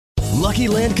Lucky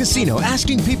Land Casino,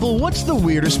 asking people, what's the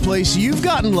weirdest place you've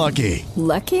gotten lucky?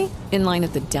 Lucky? In line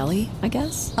at the deli, I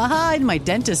guess? Aha, in my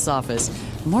dentist's office.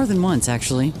 More than once,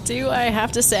 actually. Do I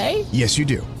have to say? Yes, you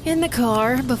do. In the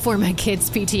car before my kids'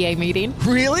 PTA meeting.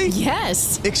 Really?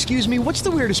 Yes. Excuse me, what's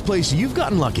the weirdest place you've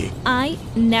gotten lucky? I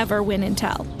never win and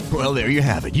tell. Well, there you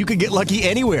have it. You can get lucky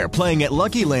anywhere, playing at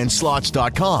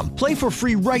LuckyLandSlots.com. Play for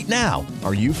free right now.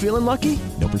 Are you feeling lucky?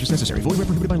 No purchase necessary. Void where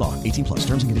prohibited by law. 18 plus.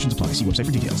 Terms and conditions apply. See website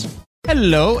for details.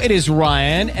 Hello, it is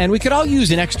Ryan, and we could all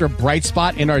use an extra bright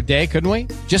spot in our day, couldn't we?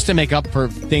 Just to make up for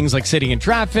things like sitting in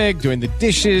traffic, doing the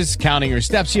dishes, counting your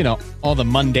steps, you know, all the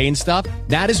mundane stuff.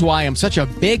 That is why I'm such a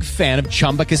big fan of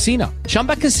Chumba Casino.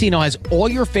 Chumba Casino has all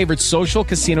your favorite social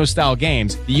casino-style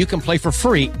games that you can play for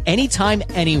free anytime,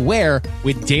 anywhere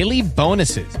with daily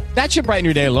bonuses. That should brighten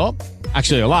your day a little.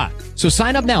 Actually, a lot. So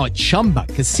sign up now at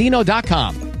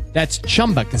ChumbaCasino.com. That's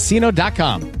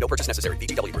ChumbaCasino.com. No purchase necessary.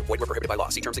 VGW Group. Void where prohibited by law.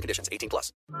 See terms and conditions. 18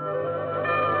 plus.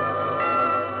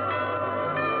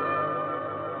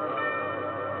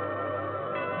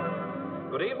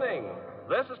 Good evening.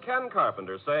 This is Ken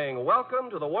Carpenter saying welcome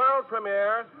to the world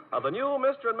premiere of the new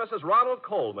Mr. and Mrs. Ronald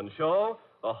Coleman show,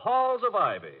 The Halls of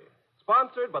Ivy,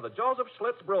 sponsored by the Joseph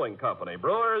Schlitz Brewing Company,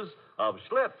 brewers of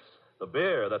Schlitz, the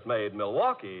beer that made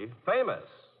Milwaukee famous.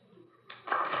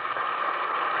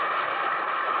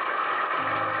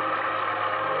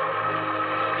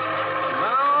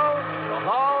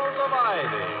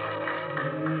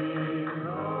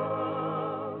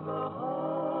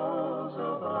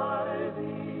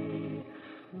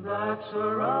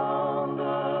 Surround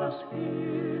us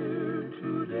here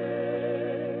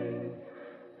today,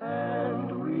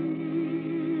 and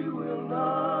we will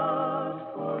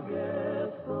not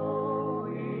forget, though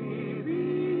we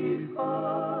be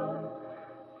far,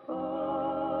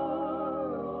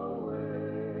 far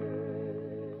away.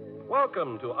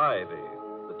 Welcome to Ivy,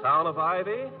 the town of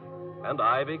Ivy, and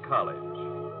Ivy College.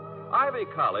 Ivy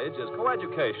College is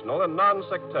coeducational and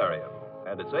non-sectarian,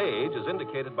 and its age is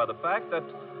indicated by the fact that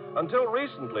until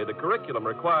recently, the curriculum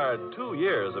required 2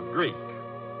 years of Greek.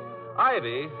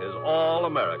 Ivy is all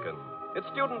American. Its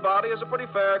student body is a pretty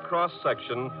fair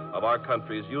cross-section of our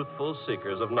country's youthful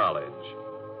seekers of knowledge.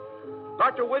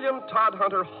 Dr. William Todd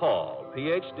Hunter Hall,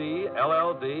 Ph.D.,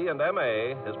 LL.D., and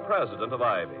M.A., is president of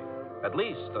Ivy, at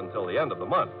least until the end of the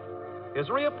month. His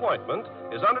reappointment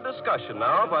is under discussion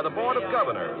now by the Board of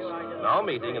Governors, now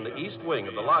meeting in the east wing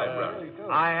of the library.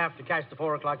 I have to catch the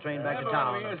 4 o'clock train back to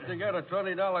town. We used to get a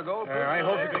 $20 gold. I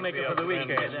hope you can make it for the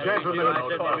weekend. Gentlemen, I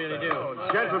said we really do.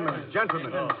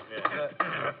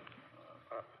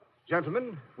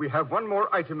 Gentlemen, we have one more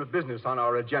item of business on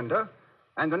our agenda,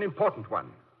 and an important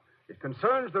one. It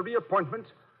concerns the reappointment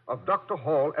of Dr.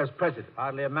 Hall as president.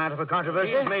 Hardly a matter for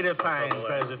controversy. He's made a fine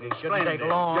president. Shouldn't take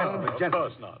long. Gentlemen. Of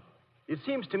course not. It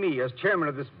seems to me, as chairman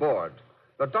of this board,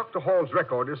 that Dr. Hall's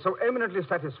record is so eminently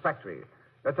satisfactory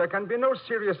that there can be no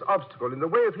serious obstacle in the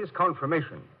way of his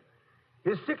confirmation.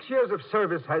 His 6 years of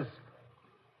service has...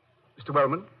 Mr.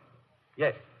 Wellman?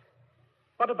 Yes.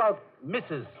 What about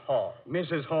Mrs. Hall?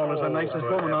 Mrs. Hall is the nicest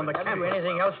woman on the campus. Have you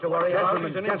anything else to worry about?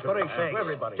 She's an inspiration for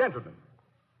everybody. Gentlemen.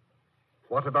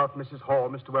 What about Mrs. Hall,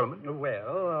 Mr. Wellman?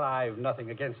 Well, I've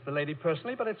nothing against the lady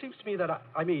personally, but it seems to me that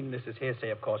I mean, this is hearsay,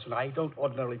 of course, and I don't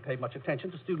ordinarily pay much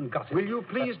attention to student gossip. Will you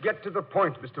please get to the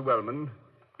point, Mr. Wellman,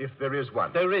 if there is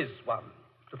one? There is one.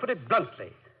 To put it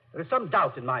bluntly, there is some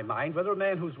doubt in my mind whether a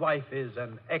man whose wife is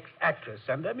an ex-actress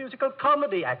and a musical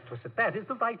comedy actress at that is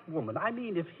the right woman. I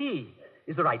mean, if he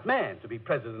is the right man to be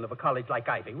president of a college like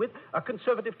Ivy with a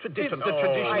conservative tradition. The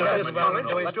tradition of this college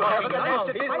is to have an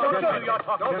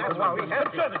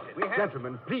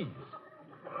Gentlemen, please.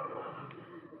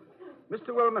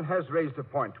 Mr. Wellman has raised a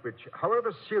point which,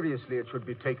 however seriously it should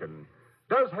be taken,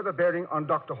 does have a bearing on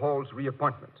Dr. Hall's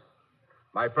reappointment.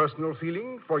 My personal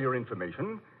feeling, for your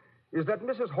information, is that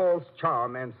Mrs. Hall's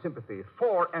charm and sympathy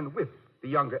for and with the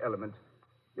younger element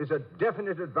is a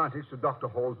definite advantage to Dr.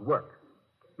 Hall's work.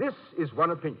 This is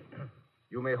one opinion.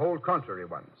 You may hold contrary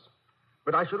ones.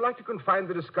 But I should like to confine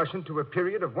the discussion to a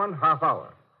period of 1/2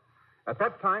 hour. At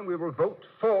that time, we will vote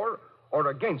for or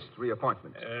against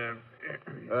reappointment.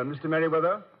 Mr.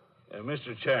 Merriweather?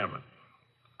 Mr. Chairman,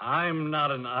 I'm not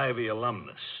an Ivy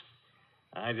alumnus.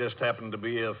 I just happen to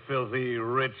be a filthy,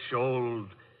 rich,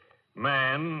 old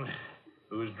man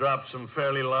who's dropped some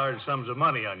fairly large sums of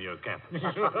money on your campus. Wait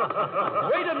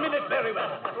a minute,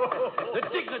 Merriweather. The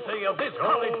dignity of this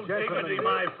college... Dignity,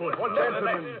 my foot.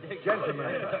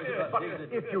 Gentlemen. But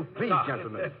if you please,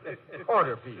 gentlemen.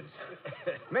 Order, please.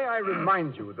 May I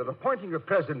remind you that appointing a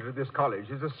president of this college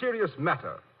is a serious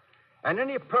matter, and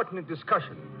any pertinent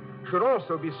discussion should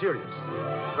also be serious.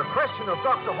 The question of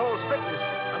Dr. Hall's fitness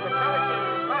and the character...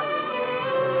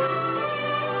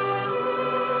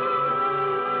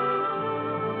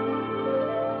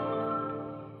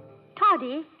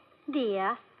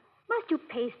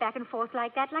 pace back and forth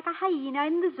like that, like a hyena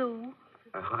in the zoo.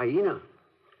 A hyena?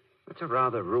 That's a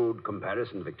rather rude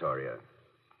comparison, Victoria.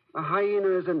 A hyena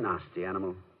is a nasty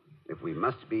animal. If we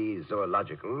must be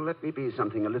zoological, let me be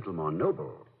something a little more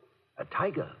noble. A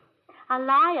tiger. A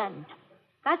lion.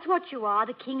 That's what you are,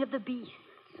 the king of the beasts.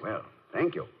 Well,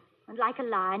 thank you. And like a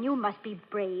lion, you must be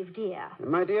brave, dear.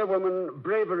 My dear woman,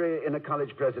 bravery in a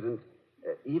college president,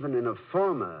 even in a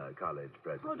former college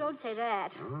president. Oh, don't say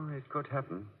that. Oh, it could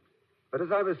happen. But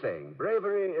as I was saying,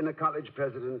 bravery in a college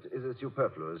president is a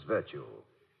superfluous virtue.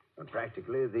 And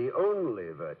practically the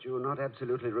only virtue not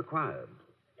absolutely required.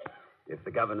 If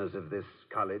the governors of this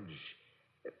college...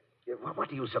 What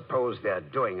do you suppose they're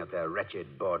doing at their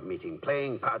wretched board meeting?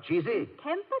 Playing parcheesi?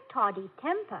 Temper, Toddy,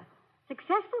 temper.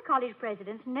 Successful college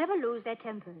presidents never lose their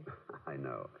tempers. I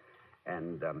know.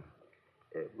 And,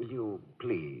 will you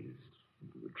please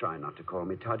try not to call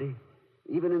me Toddy?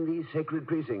 Even in these sacred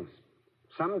precincts.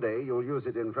 Someday you'll use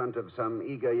it in front of some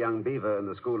eager young beaver in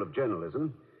the School of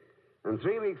Journalism. And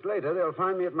 3 weeks later, they'll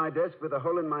find me at my desk with a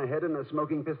hole in my head and a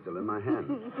smoking pistol in my hand.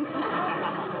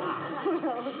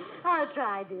 I'll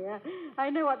try, dear. I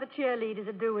know what the cheerleaders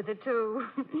will do with it, too.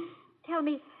 Tell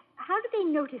me, how do they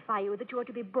notify you that you are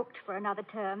to be booked for another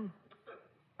term?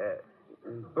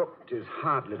 Booked is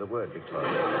hardly the word, Victoria.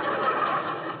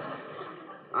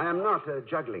 I am not a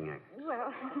juggling act.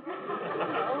 Well,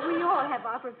 we all have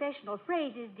our professional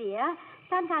phrases, dear.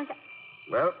 Sometimes...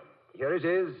 Well, here it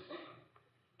is.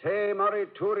 Te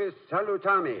morituris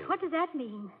salutami. What does that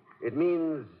mean? It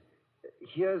means,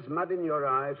 here's mud in your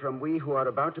eye from we who are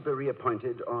about to be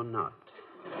reappointed or not.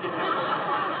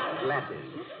 Latin.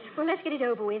 Well, let's get it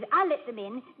over with. I'll let them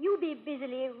in. You be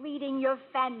busily reading your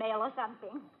fan mail or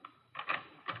something.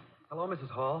 Hello, Mrs.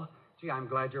 Hall. Gee, I'm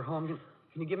glad you're home.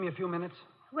 Can you give me a few minutes?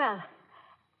 Well,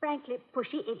 frankly,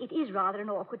 Pushy, it is rather an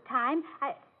awkward time.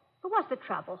 But what's the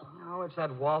trouble? Oh, it's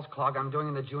that waltz clog I'm doing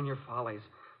in the Junior Follies.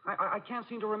 I can't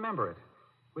seem to remember it.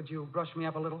 Would you brush me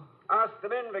up a little? Ask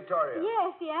them in, Victoria.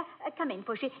 Yes, dear. Come in,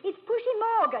 Pushy. It's Pushy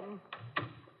Morgan.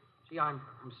 Gee, I'm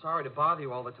sorry to bother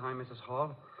you all the time, Mrs.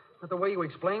 Hall. But the way you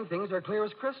explain things are clear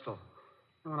as crystal.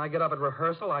 And when I get up at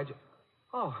rehearsal,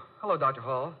 Oh, hello, Dr.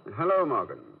 Hall. Hello,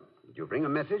 Morgan. Did you bring a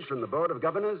message from the Board of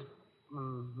Governors?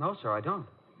 No, sir, I don't.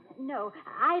 No,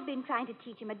 I've been trying to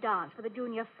teach him a dance for the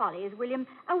Junior Follies, William.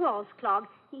 A waltz clog.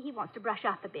 He wants to brush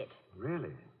up a bit.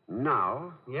 Really?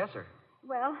 Now? Yes, sir.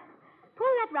 Well, pull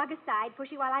that rug aside,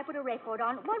 Pushy, while I put a record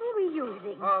on. What were we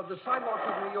using? The Sidewalks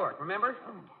of New York, remember?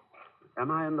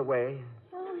 Am I in the way?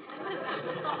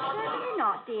 Certainly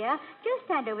not, dear. Just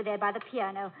stand over there by the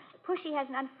piano. Pushy has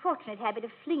an unfortunate habit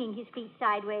of flinging his feet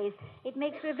sideways. It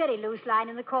makes for a very loose line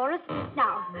in the chorus.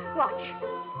 Now, watch.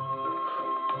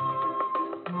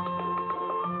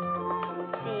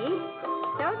 See?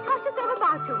 Don't toss yourself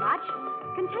about too much.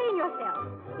 Contain yourself.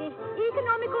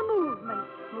 Economical movement.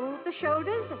 Move the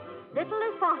shoulders as little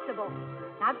as possible.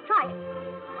 Now try it.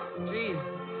 Gee,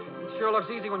 it sure looks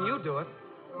easy when you do it.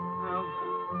 Well,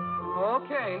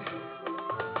 okay.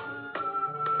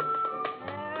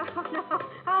 Oh, no.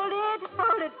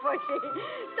 Hold it, Pushy.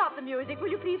 Stop the music, will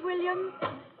you please, William?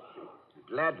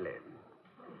 Gladly.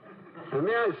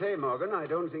 May I say, Morgan, I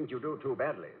don't think you do too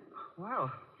badly.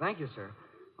 Well, thank you, sir.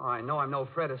 Oh, I know I'm no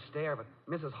Fred Astaire, but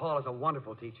Mrs. Hall is a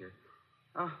wonderful teacher.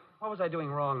 What was I doing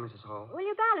wrong, Mrs. Hall? Well,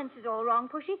 your balance is all wrong,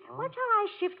 Pushy. Watch how I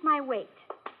shift my weight.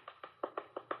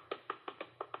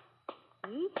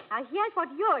 See? Now, here's what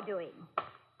you're doing.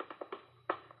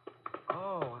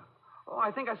 Oh,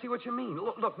 I think I see what you mean.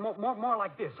 Look, more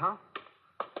like this, huh?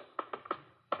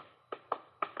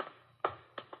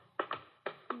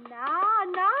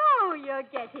 Now you're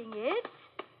getting it.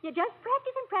 You just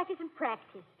practice and practice and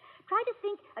practice. Try to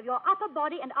think of your upper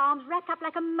body and arms wrapped up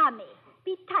like a mummy.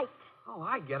 Be tight. Oh,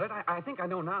 I get it. I think I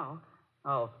know now.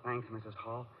 Oh, thanks, Mrs.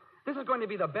 Hall. This is going to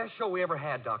be the best show we ever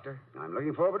had, Doctor. I'm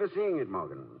looking forward to seeing it,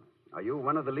 Morgan. Are you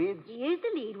one of the leads? He is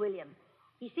the lead, William.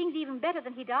 He sings even better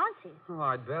than he dances. Oh,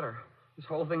 I'd better. This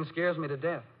whole thing scares me to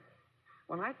death.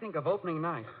 When I think of opening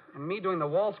night and me doing the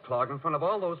waltz clog in front of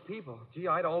all those people, gee,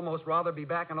 I'd almost rather be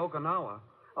back in Okinawa.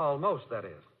 Almost, that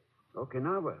is.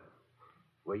 Okinawa?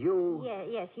 Were you...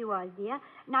 Yes, he was, dear.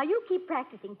 Now, you keep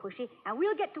practicing, Pushy, and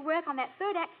we'll get to work on that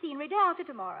third act scenery day after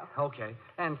tomorrow. Okay.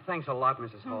 And thanks a lot,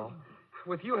 Mrs. Hall.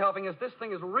 With you helping us, this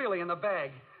thing is really in the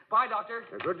bag. Bye, Doctor.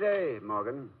 A good day,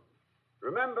 Morgan.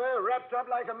 Remember, wrapped up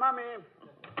like a mummy.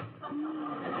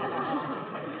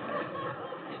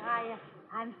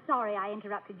 I'm sorry I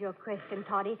interrupted your question,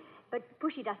 Toddy, but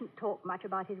Pushy doesn't talk much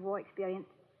about his war experience.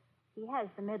 He has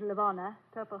the Medal of Honor,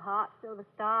 Purple Heart, Silver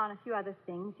Star, and a few other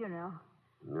things, you know.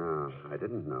 No, I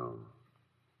didn't know.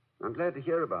 I'm glad to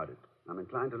hear about it. I'm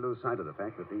inclined to lose sight of the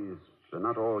fact that these They're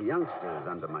not all youngsters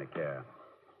under my care.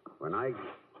 When I...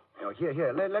 Oh,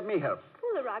 here, let me help.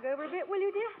 Pull the rug over a bit, will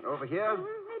you, dear? Over here? A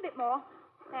little bit more.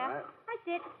 There. Right. That's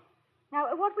it.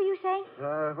 Now, what were you saying?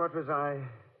 What was I...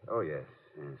 Oh, yes.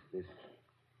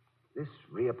 This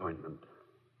reappointment.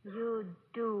 You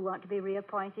do want to be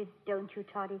reappointed, don't you,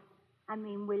 Toddy? I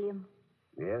mean, William.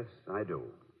 Yes, I do.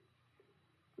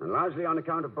 And largely on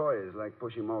account of boys like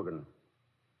Pushy Morgan.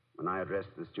 When I address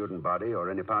the student body or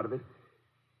any part of it,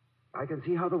 I can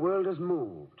see how the world has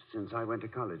moved since I went to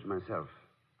college myself.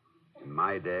 In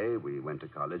my day, we went to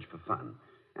college for fun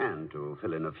and to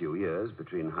fill in a few years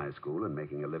between high school and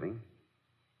making a living.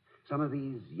 Some of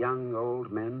these young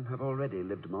old men have already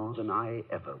lived more than I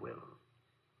ever will.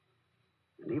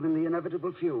 And even the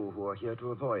inevitable few who are here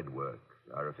to avoid work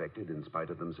are affected in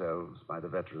spite of themselves by the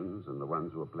veterans and the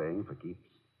ones who are playing for keeps.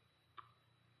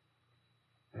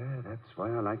 That's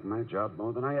why I like my job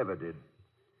more than I ever did.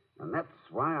 And that's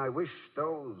why I wish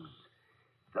those...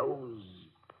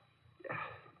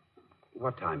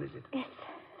 What time is it? It's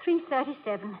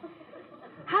 3:37.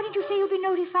 How did you say you've been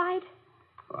notified?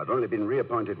 Well, I've only been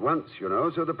reappointed once, you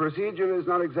know, so the procedure is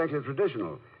not exactly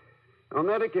traditional. On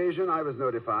that occasion, I was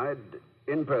notified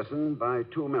in person by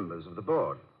two members of the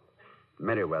board.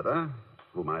 Merriweather,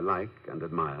 whom I like and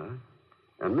admire,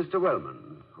 and Mr.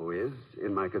 Wellman, who is,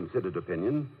 in my considered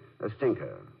opinion, a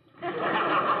stinker.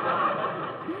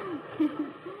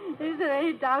 Is there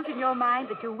any doubt in your mind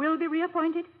that you will be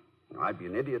reappointed? I'd be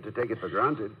an idiot to take it for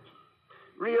granted.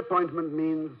 Reappointment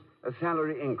means a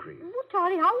salary increase. Oh,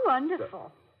 Toddy, how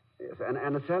wonderful. Yes,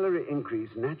 and a salary increase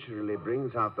naturally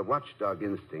brings out the watchdog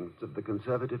instincts of the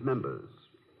conservative members.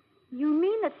 You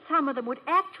mean that some of them would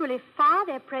actually fire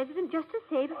their president just to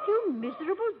save a few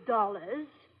miserable dollars?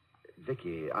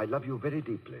 Vicky, I love you very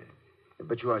deeply,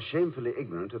 but you are shamefully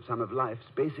ignorant of some of life's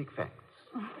basic facts.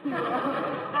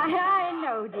 I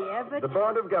know, dear, but... The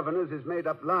Board of Governors is made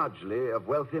up largely of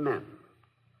wealthy men,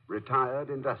 retired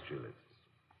industrialists,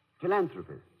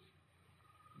 philanthropists.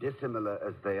 Dissimilar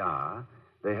as they are,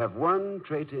 they have one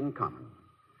trait in common.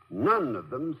 None of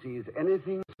them sees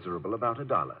anything miserable about a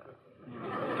dollar.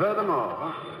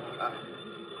 Furthermore...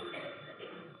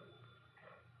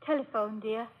 Telephone,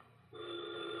 dear.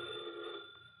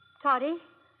 Toddy,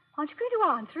 aren't you going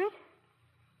to answer it?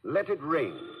 Let it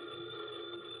ring.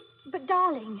 But,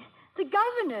 darling, the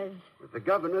governors... The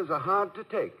governors are hard to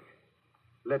take.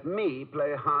 Let me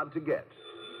play hard to get.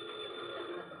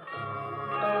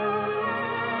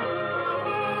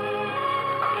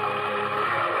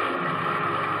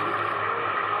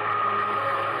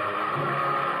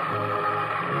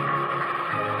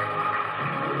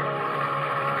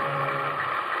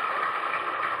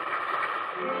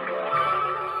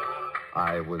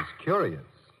 I was curious.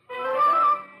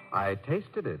 I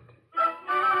tasted it.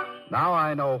 Now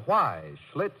I know why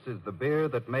Schlitz is the beer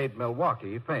that made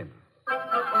Milwaukee famous.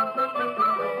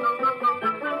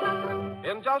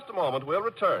 In just a moment, we'll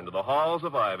return to the Halls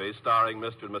of Ivy, starring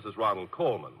Mr. and Mrs. Ronald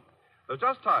Coleman. There's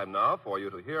just time now for you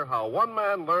to hear how one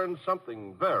man learned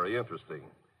something very interesting.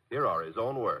 Here are his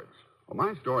own words. Well,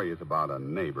 my story is about a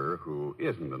neighbor who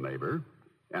isn't a neighbor,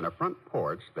 and a front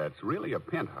porch that's really a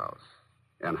penthouse,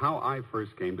 and how I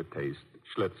first came to taste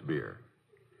Schlitz beer.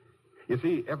 You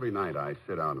see, every night I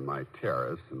sit out on my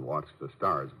terrace and watch the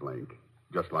stars blink,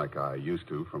 just like I used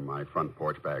to from my front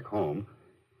porch back home.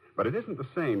 But it isn't the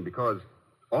same because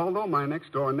although my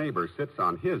next-door neighbor sits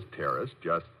on his terrace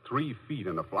just 3 feet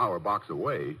in a flower box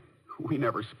away, we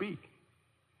never speak.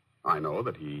 I know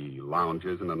that he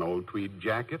lounges in an old tweed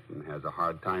jacket and has a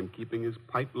hard time keeping his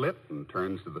pipe lit and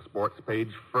turns to the sports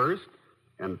page first,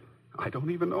 and I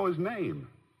don't even know his name.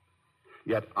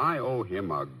 Yet I owe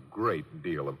him a great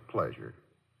deal of pleasure.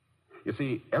 You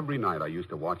see, every night I used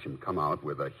to watch him come out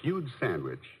with a huge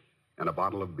sandwich and a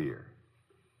bottle of beer.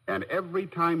 And every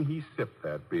time he sipped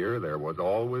that beer, there was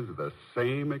always the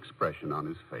same expression on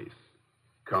his face.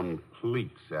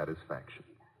 Complete satisfaction.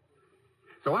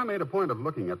 So I made a point of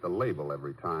looking at the label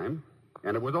every time,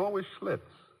 and it was always Schlitz.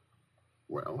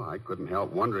 Well, I couldn't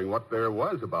help wondering what there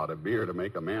was about a beer to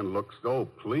make a man look so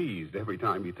pleased every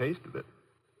time he tasted it.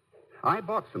 I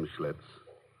bought some Schlitz,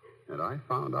 and I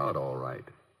found out all right.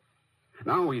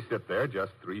 Now we sit there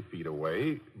just 3 feet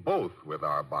away, both with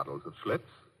our bottles of Schlitz,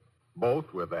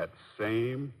 both with that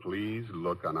same pleased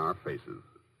look on our faces.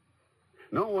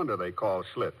 No wonder they call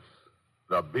Schlitz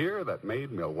the beer that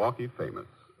made Milwaukee famous.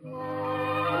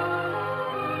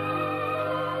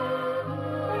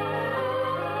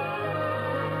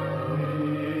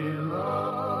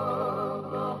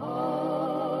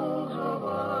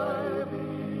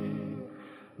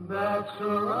 That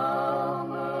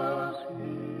surround us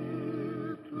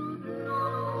here today.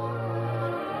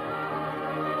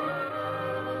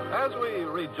 As we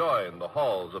rejoin the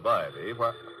halls of Ivy,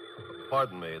 where...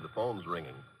 Pardon me, the phone's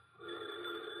ringing.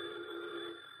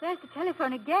 There's the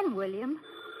telephone again, William.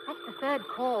 That's the third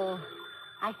call.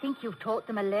 I think you've taught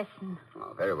them a lesson.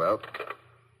 Oh, very well.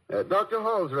 Dr.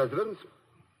 Hall's residence?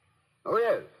 Oh,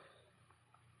 yes.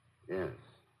 Yes.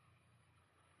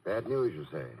 Bad news, you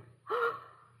say?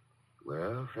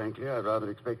 Well, frankly, I rather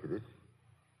expected it.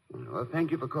 Well,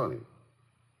 thank you for calling.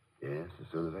 Yes, as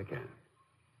soon as I can.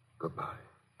 Goodbye.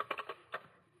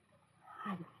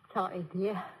 I'm sorry,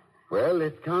 dear. Well,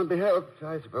 it can't be helped.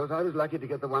 I suppose I was lucky to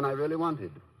get the one I really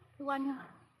wanted. The one...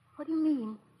 What do you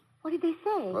mean? What did they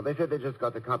say? Well, they said they just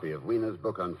got the copy of Wiener's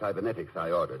book on cybernetics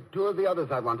I ordered. 2 of the others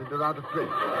I wanted are out of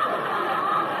print.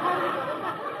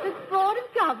 The Board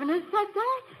of Governors said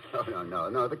that? Oh,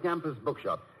 no. The campus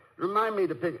bookshop. Remind me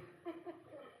to pick...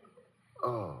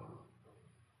 Oh.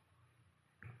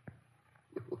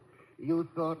 You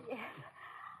thought... Yes.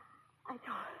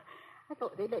 I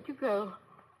thought they'd let you go.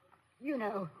 You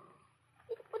know,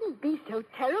 it wouldn't be so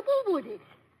terrible, would it?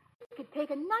 You could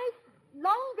take a nice,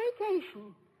 long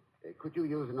vacation. Could you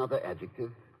use another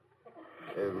adjective?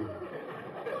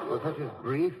 Well, such as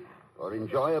brief or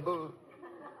enjoyable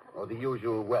or the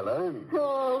usual well-earned?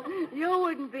 Oh, you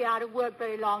wouldn't be out of work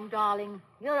very long, darling.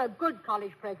 You're a good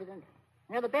college president.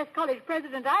 You're the best college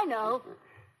president I know.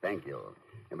 Thank you.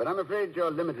 But I'm afraid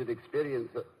your limited experience...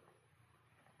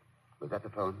 Was that the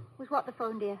phone? Was what the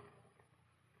phone, dear?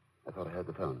 I thought I heard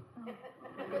the phone. Oh.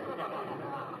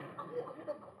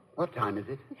 What time is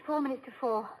it? It's 4 minutes to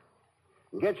 4.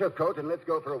 Get your coat and let's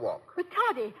go for a walk. But,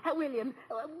 Toddy, William,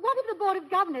 what if the Board of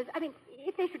Governors... I mean,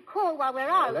 if they should call while we're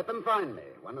out... Let them find me.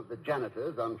 One of the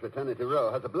janitors on Fraternity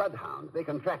Row has a bloodhound. They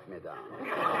can track me down.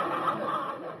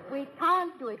 We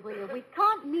can't do it, William. We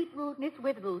can't meet rudeness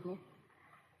with rudeness.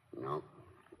 No.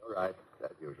 All right.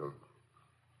 As usual.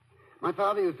 My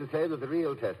father used to say that the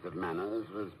real test of manners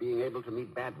was being able to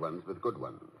meet bad ones with good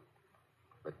ones.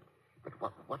 But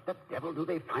what the devil do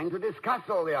they find to discuss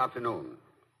all the afternoon?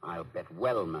 I'll bet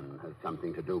Wellman has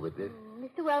something to do with this.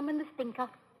 Mr. Wellman, the stinker.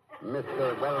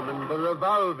 Mr. Wellman, the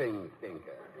revolving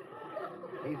stinker.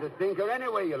 He's a stinker any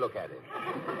way you look at it.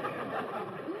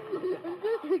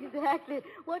 Just exactly.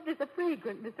 What does the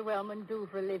fragrant Mr. Wellman do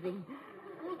for a living?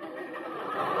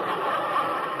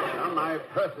 Well, my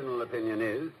personal opinion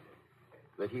is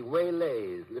that he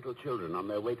waylays little children on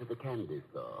their way to the candy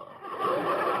store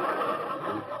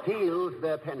and steals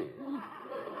their pennies.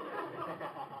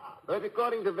 But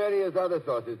according to various other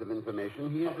sources of information,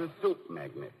 he is a soup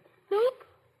magnate. Soup?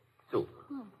 Soup.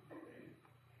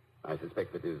 I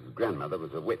suspect that his grandmother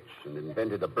was a witch and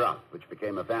invented a broth which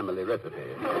became a family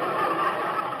recipe.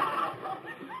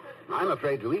 I'm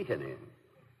afraid to eat any.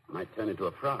 I might turn into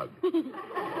a frog.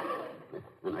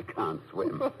 And I can't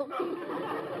swim.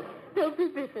 Don't be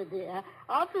bitter, dear.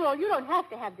 After all, you don't have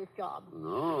to have this job.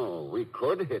 No, we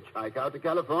could hitchhike out to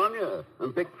California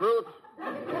and pick fruit. The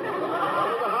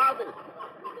harvest.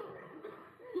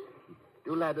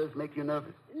 Do ladders make you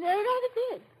nervous? No, not a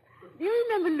bit. Do you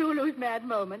remember Lulu's mad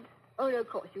moment? Oh, no, of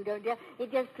course you don't, dear.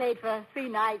 It just played for 3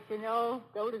 nights in,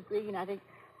 Golders Green, I think.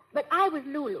 But I was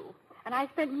Lulu, and I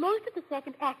spent most of the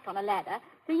second act on a ladder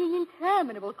singing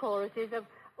interminable choruses of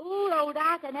 "Ooh, old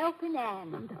Art and Elfin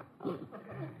Ann."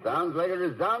 Sounds like a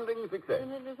resounding success.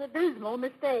 It was a dismal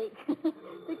mistake.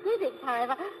 The critics,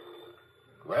 however...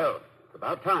 Well, it's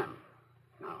about time.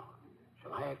 Now,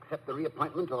 shall I accept the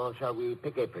reappointment, or shall we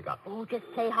pick apricot? Oh,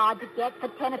 just play hard to get for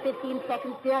 10 or 15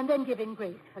 seconds, dear, and then give in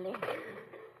gracefully.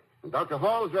 And Dr.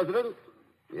 Hall's residence?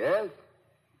 Yes?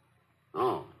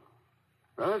 Oh.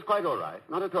 Well, that's quite all right.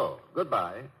 Not at all.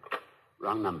 Goodbye.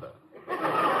 Wrong number.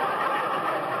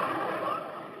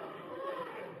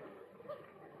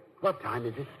 What time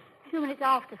is it? 2 minutes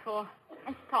after 4.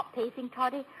 And stop pacing,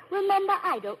 Toddy. Remember,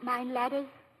 I don't mind ladders.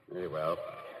 Very well.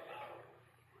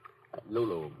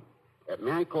 Lulu.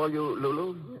 May I call you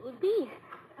Lulu? It would be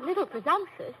a little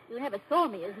presumptuous. You never saw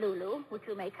me as Lulu, which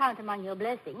you may count among your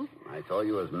blessings. I saw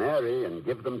you as Mary and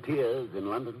Give Them Tears in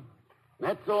London.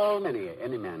 That's all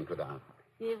any man could ask.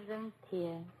 Give Them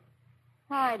Tears.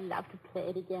 Oh, I'd love to play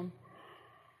it again.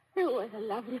 It was a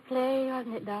lovely play,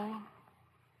 wasn't it, darling?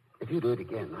 If you do it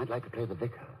again, I'd like to play the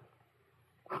vicar.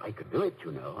 Well, I could do it,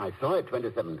 you know. I saw it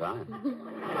 27 times.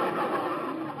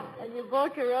 And you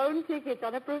bought your own tickets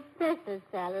on a professor's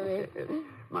salary.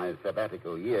 My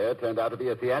sabbatical year turned out to be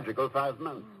a theatrical 5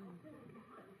 months.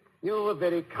 You were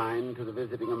very kind to the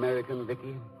visiting American,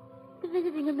 Vicky. The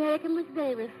visiting American was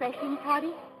very refreshing,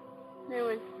 Toddy. There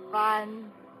was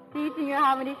fun, teaching her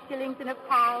how many shillings in a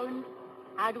pound,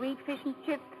 how to eat fish and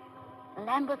chips, the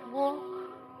Lambeth Walk.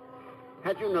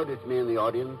 Had you noticed me in the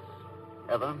audience,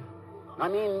 ever? I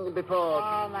mean, before...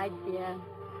 Oh, my dear.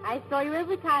 I saw you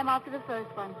every time after the first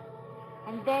one.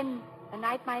 And then, the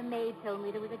night my maid told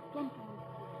me there was a gentleman.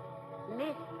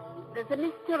 Miss, there's a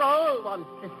Mr. Hall wants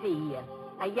to see you.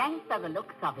 A Yank by the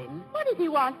looks of him. What does he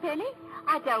want, Penny?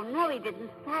 I don't know, he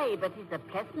didn't say, but he's a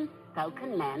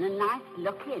pleasant-spoken man and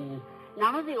nice-looking.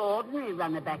 None of the ordinary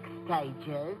runnerback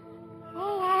stagers.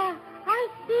 Oh, I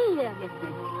see him. Yes,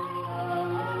 miss.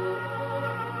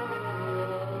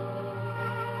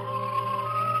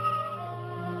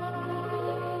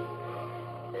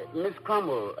 Miss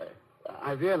Cromwell,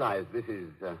 I realize this is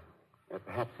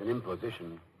perhaps an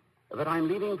imposition, but I'm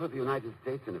leaving for the United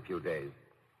States in a few days,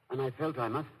 and I felt I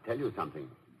must tell you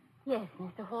something. Yes,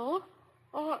 Mr. Hall.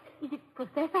 Or is it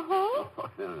Professor Hall? Oh,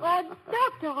 no. Or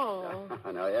Dr. Hall?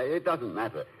 No, it doesn't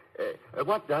matter.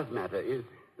 What does matter is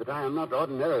that I am not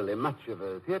ordinarily much of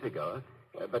a theater-goer,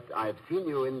 but I've seen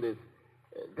you in this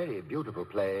very beautiful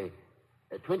play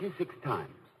 26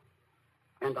 times.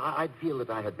 And I'd feel that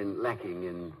I had been lacking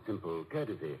in simple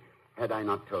courtesy had I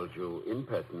not told you in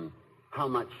person how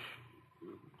much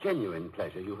genuine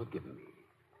pleasure you have given me.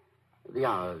 The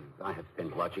hours I have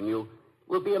spent watching you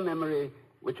will be a memory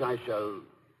which I shall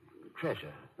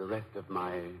treasure the rest of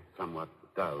my somewhat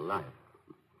dull life.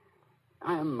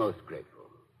 I am most grateful.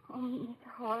 Oh, Mr.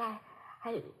 Hall,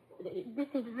 this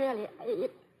is really...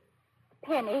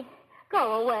 Penny,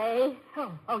 go away.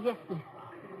 Oh, yes, miss.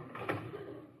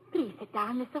 Please sit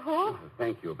down, Mr. Hall.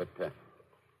 Thank you, but,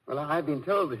 well, I've been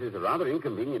told this is a rather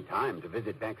inconvenient time to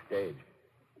visit backstage.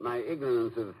 My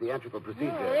ignorance of theatrical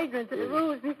procedure... Your ignorance of the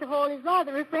rules, Mr. Hall, is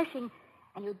rather refreshing.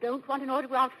 And you don't want an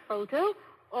autographed photo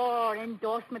or an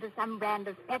endorsement of some brand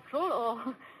of petrol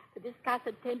or to discuss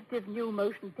a tentative new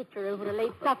motion picture over a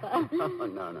late supper.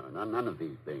 No, none of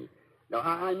these things. No,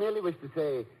 I merely wish to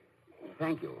say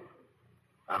thank you.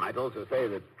 I might also say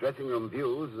that dressing room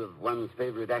views of one's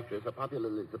favorite actress are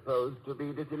popularly supposed to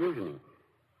be disillusioning.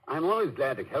 I'm always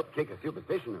glad to help kick a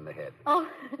superstition in the head. Oh,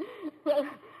 well,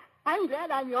 I'm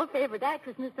glad I'm your favorite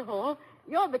actress, Mr. Hall.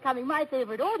 You're becoming my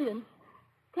favorite audience.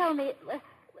 Tell me,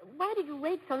 why did you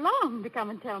wait so long to come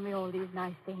and tell me all these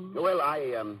nice things? Well,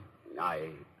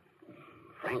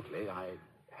 frankly, I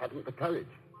hadn't the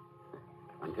courage.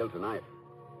 Until tonight.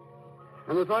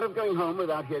 And the thought of going home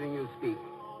without hearing you speak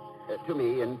to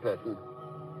me in person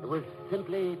was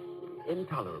simply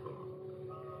intolerable.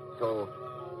 So,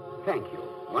 thank you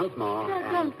once more.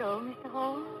 Don't go, Mr.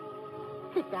 Hall.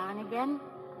 Sit down again.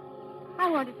 I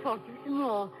want to talk to you some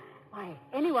more. Why,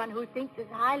 anyone who thinks as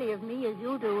highly of me as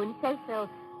you do and says so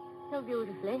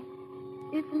beautifully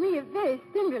is to me a very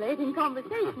stimulating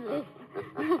conversationalist.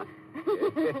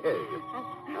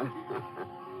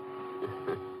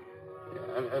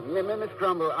 Miss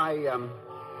Cromwell,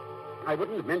 I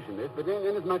wouldn't have mentioned this, but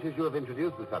inasmuch as you have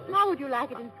introduced the subject... How would you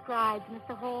like it inscribed,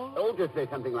 Mr. Hall? Oh, just say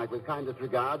something like, with kindest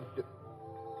regards to...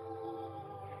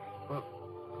 Well,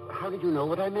 how did you know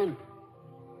what I meant?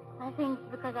 I think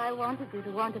because I wanted you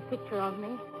to want a picture of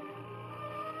me.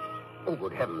 Oh,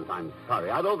 good heavens, I'm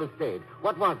sorry. I've overstayed.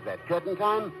 What was that? Curtain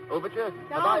time? Overture?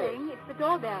 Darling, it's the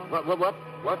doorbell.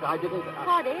 What? I didn't...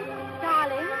 Toddy,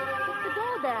 darling, it's the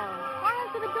doorbell.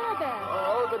 Answer the doorbell.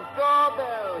 Oh, the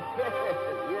doorbell.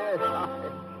 Yes.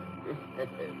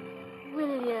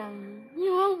 William,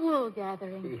 you were wool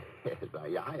gathering. Yes,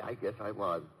 I guess I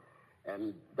was.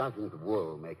 And doesn't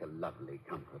wool make a lovely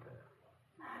comforter?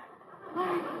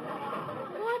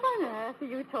 What on earth are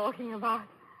you talking about?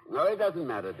 No, it doesn't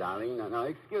matter, darling. No,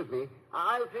 excuse me.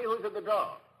 I'll see who's at the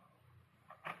door.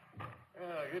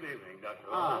 Good evening, Dr.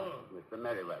 Hall. Mr.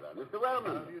 Merriweather. Mr.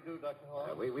 Wellman. How do you do, Dr.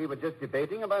 Hall? We were just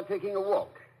debating about taking a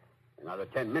walk. Another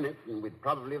 10 minutes, and we'd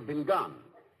probably have been gone.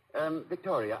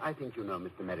 Victoria, I think you know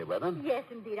Mr. Merriweather. Yes,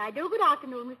 indeed, I do. Good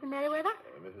afternoon, Mr. Merriweather.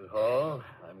 Mrs. Hall,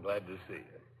 I'm glad to see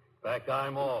you. In fact,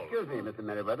 I'm all... Excuse me, Mr.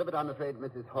 Merriweather, but I'm afraid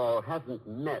Mrs. Hall hasn't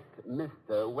met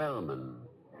Mr. Wellman.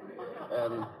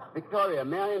 Victoria,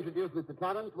 may I introduce Mr.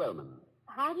 Clarence Wellman?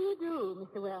 How do you do,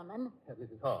 Mr. Wellman?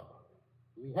 Mrs. Hall,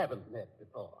 we haven't met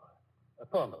before,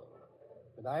 formally.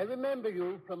 But I remember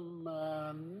you from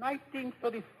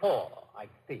 1934, I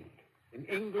think. In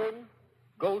England,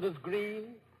 Golders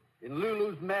Green, in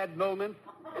Lulu's Mad Moments.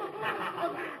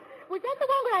 Was that the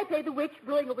one where I played the witch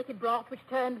brewing a wicked broth which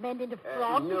turned men into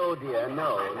frogs? No, dear,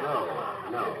 no.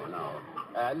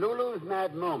 Lulu's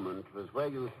Mad Moment was where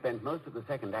you spent most of the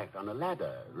second act on a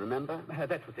ladder, remember?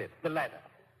 That was it, the ladder.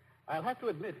 I'll have to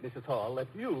admit, Mrs. Hall, that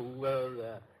you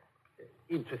were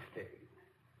interesting.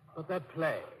 But that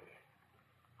play,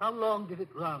 how long did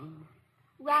it run?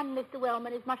 Ran, Mr.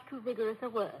 Wellman, is much too vigorous a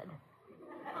word.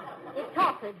 It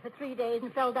tottered for 3 days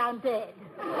and fell down dead.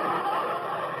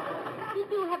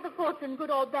 Did you have the fortune,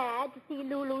 good or bad, to see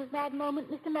Lulu's mad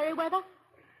moment, Mr. Merriweather?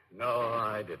 No,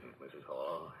 I didn't, Mrs.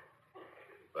 Hall.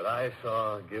 But I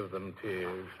saw Give Them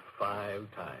Tears 5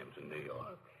 times in New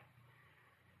York.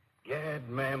 Gad,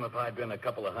 ma'am, if I'd been a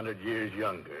couple of 100 years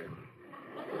younger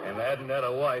and hadn't had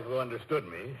a wife who understood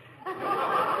me,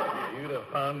 you'd have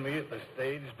found me at the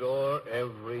stage door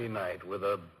every night with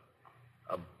a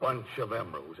bunch of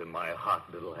emeralds in my hot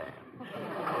little hand.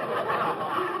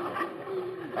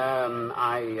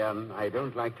 I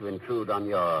don't like to intrude on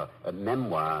your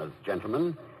memoirs,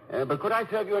 gentlemen, but could I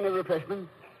serve you any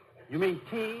refreshments? You mean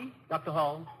tea, Dr.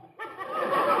 Hall?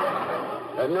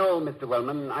 No, Mr.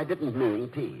 Wellman, I didn't mean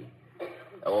tea.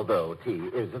 Although tea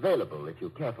is available if you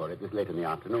care for it this late in the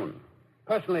afternoon.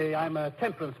 Personally, I'm a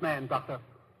temperance man, Doctor.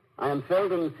 I am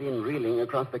seldom seen reeling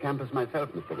across the campus myself,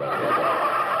 Mr. Wellman.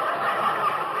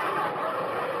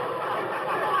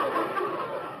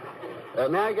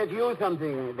 May I get you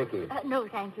something, Vicky? No,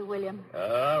 thank you, William.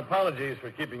 Apologies for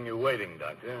keeping you waiting,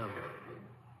 Doctor.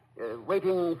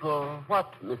 Waiting for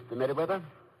what, Mr. Merriweather?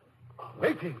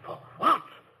 Waiting for what?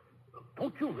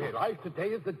 Don't you realize today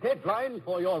is the deadline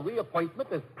for your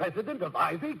reappointment as president of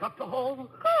Ivy, Dr. Hall?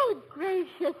 Good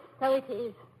gracious, so it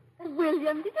is.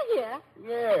 William, did you hear?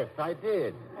 Yes, I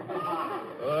did.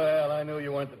 Well, I knew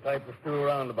you weren't the type to screw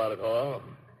around about it, Hall.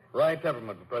 Right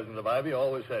temperament for president of Ivy,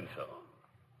 always said so.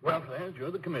 Well, Clarence,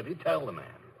 you're the committee. Tell the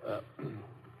man.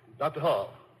 Dr.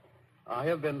 Hall, I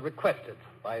have been requested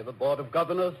by the Board of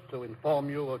Governors to inform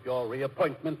you of your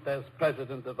reappointment as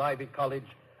president of Ivy College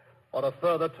for a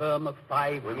further term of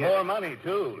 5 With years. more money,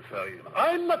 too, so you know.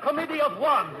 I'm the committee of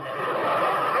one. Go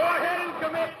ahead and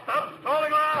commit. Stop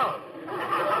stalling around.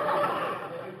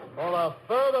 For a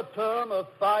further term of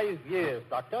 5 years,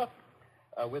 Doctor,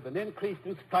 with an increase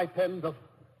in stipend of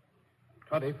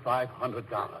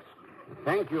 $2,500.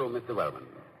 Thank you, Mr. Wellman.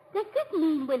 Does this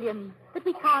mean, William, that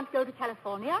we can't go to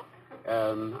California?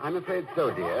 I'm afraid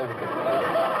so, dear.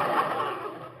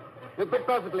 But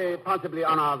possibly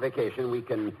on our vacation we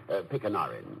can pick an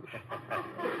orange.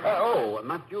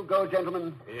 Must you go,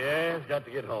 gentlemen? Yes, got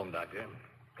to get home, Doctor.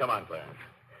 Come on,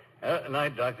 Clarence.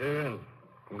 Night, Doctor, and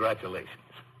congratulations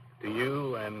to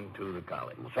you and to the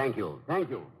college. Thank you.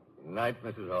 Night,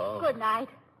 Mrs. Hall. Good night.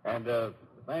 And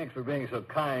thanks for being so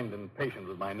kind and patient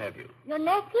with my nephew. Your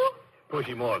nephew?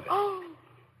 Pushy Morgan. Oh.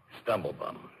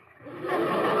 Stumblebum.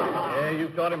 Yeah,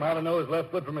 you've taught him how to know his left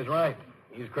foot from his right.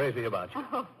 He's crazy about you.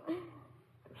 Oh.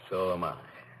 So am I.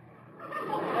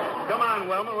 Come on,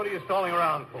 Wellman. What are you stalling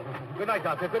around for? Good night,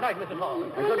 Doctor. Good night, Mrs. Hall.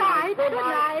 Good night. Good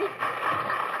night.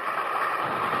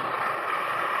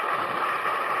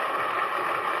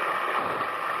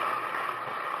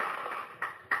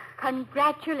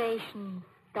 Congratulations,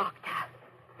 Doctor.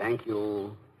 Thank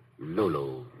you,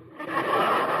 Lulu.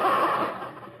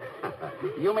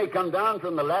 You may come down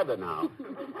from the ladder now.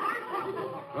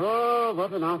 Oh,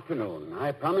 what an afternoon.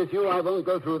 I promise you I won't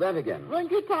go through that again.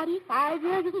 Won't you, Toddy? 5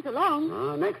 years isn't so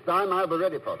long. Next time I'll be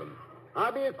ready for them.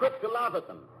 I'll be equipped to laugh at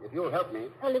them, if you'll help me.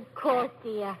 Well, of course,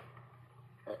 dear.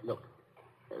 Look,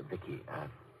 Vicky,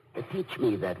 teach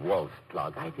me that waltz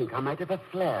clog. I think I might have a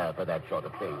flair for that sort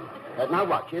of thing. Now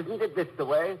watch, isn't it this the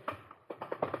way?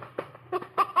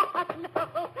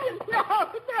 No.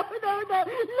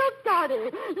 Look, Toddy,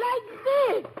 like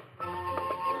this.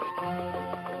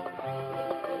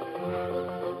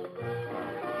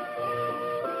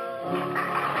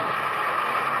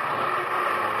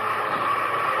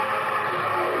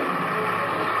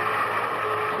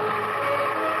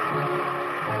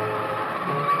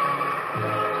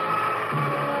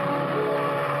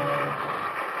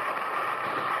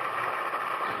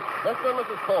 Mr. and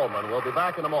Mrs. Coleman will be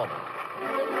back in a moment.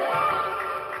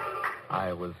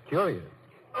 I was curious.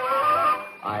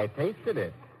 I tasted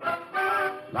it.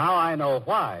 Now I know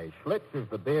why Schlitz is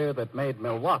the beer that made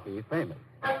Milwaukee famous.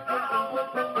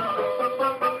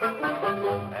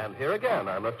 And here again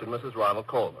are Mr. and Mrs. Ronald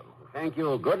Coleman. Thank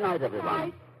you. Good night,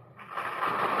 everyone.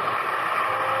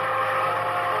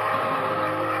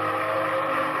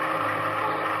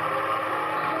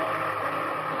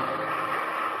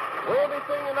 We'll be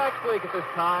seeing you next week at this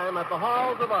time at the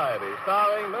Halls of Ivy,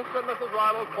 starring Mr. and Mrs.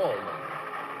 Ronald Coleman.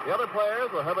 The other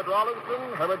players were Herbert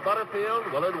Rawlinson, Herbert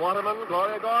Butterfield, Willard Waterman,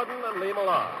 Gloria Gordon, and Lee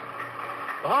Millar.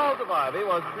 The Halls of Ivy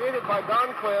was created by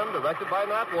Don Quinn, directed by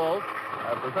Nat Wolf,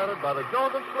 and presented by the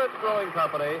Joseph Schlitz Brewing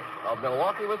Company of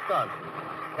Milwaukee, Wisconsin.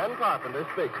 Ken Carpenter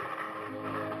speaking.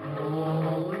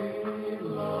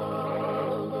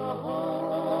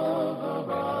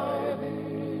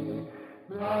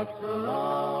 That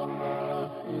surround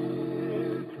us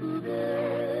here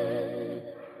today,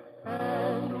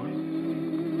 and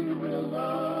we will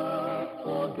not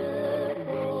forget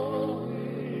those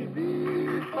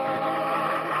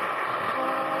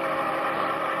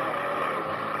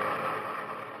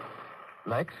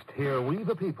Next, hear We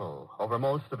the People over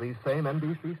most of these same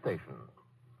NBC stations.